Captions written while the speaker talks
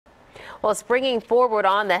Well, springing forward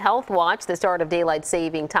on the health watch, the start of daylight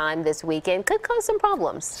saving time this weekend could cause some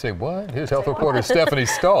problems. Say what? Here's health reporter Stephanie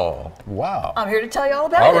Stahl. Wow. I'm here to tell you all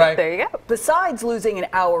about All it. right. There you go. Besides losing an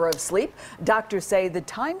hour of sleep, doctors say the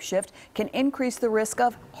time shift can increase the risk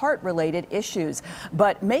of heart-related issues.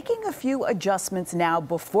 But making a few adjustments now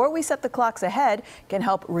before we set the clocks ahead can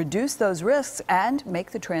help reduce those risks and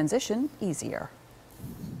make the transition easier.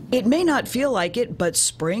 It may not feel like it, but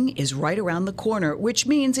spring is right around the corner, which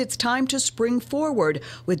means it's time to spring forward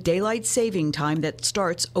with daylight saving time that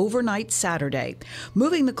starts overnight Saturday.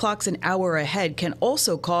 Moving the clocks an hour ahead can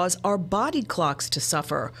also cause our body clocks to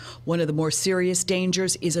suffer. One of the more serious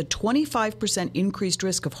dangers is a 25% increased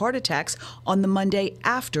risk of heart attacks on the Monday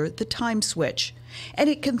after the time switch. And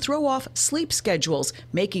it can throw off sleep schedules,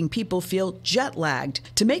 making people feel jet-lagged.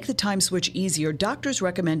 To make the time switch easier, doctors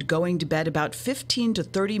recommend going to bed about 15 to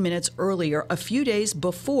 30 minutes earlier, a few days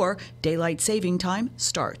before daylight saving time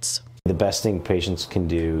starts. The best thing patients can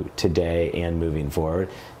do today and moving forward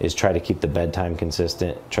is try to keep the bedtime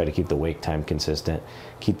consistent, try to keep the wake time consistent,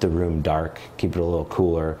 keep the room dark, keep it a little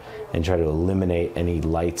cooler, and try to eliminate any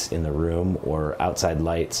lights in the room or outside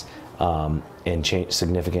lights and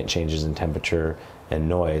significant changes in temperature and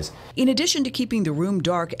noise. In addition to keeping the room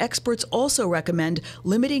dark, experts also recommend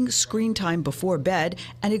limiting screen time before bed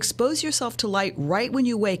and expose yourself to light right when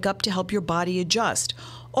you wake up to help your body adjust.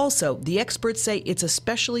 Also, the experts say it's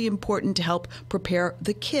especially important to help prepare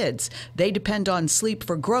the kids. They depend on sleep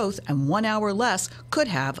for growth, and 1 hour less could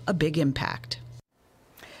have a big impact.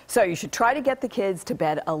 So you should try to get the kids to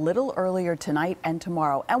bed a little earlier tonight and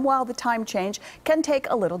tomorrow. And while the time change can take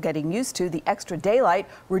a little getting used to, the extra daylight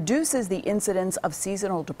reduces the incidence of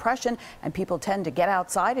seasonal depression, and people tend to get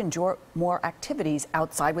outside and enjoy more activities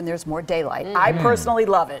outside when there's more daylight. I personally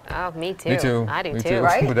love it. Oh, me too. Me too. I do Me too.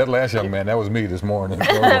 Right? But that last young man, that was me this morning.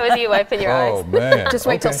 That was you wiping your eyes. Oh, man. Just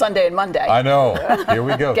wait till Sunday and Monday. I know. Here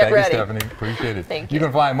we go. Get Thank ready. you, Stephanie. Appreciate it. Thank You you.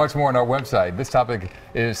 can find much more on our website. This topic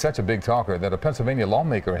is such a big talker that a Pennsylvania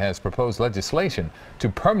lawmaker has proposed legislation to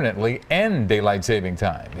permanently end daylight saving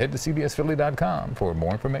time. Head to cbsphilly.com for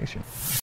more information.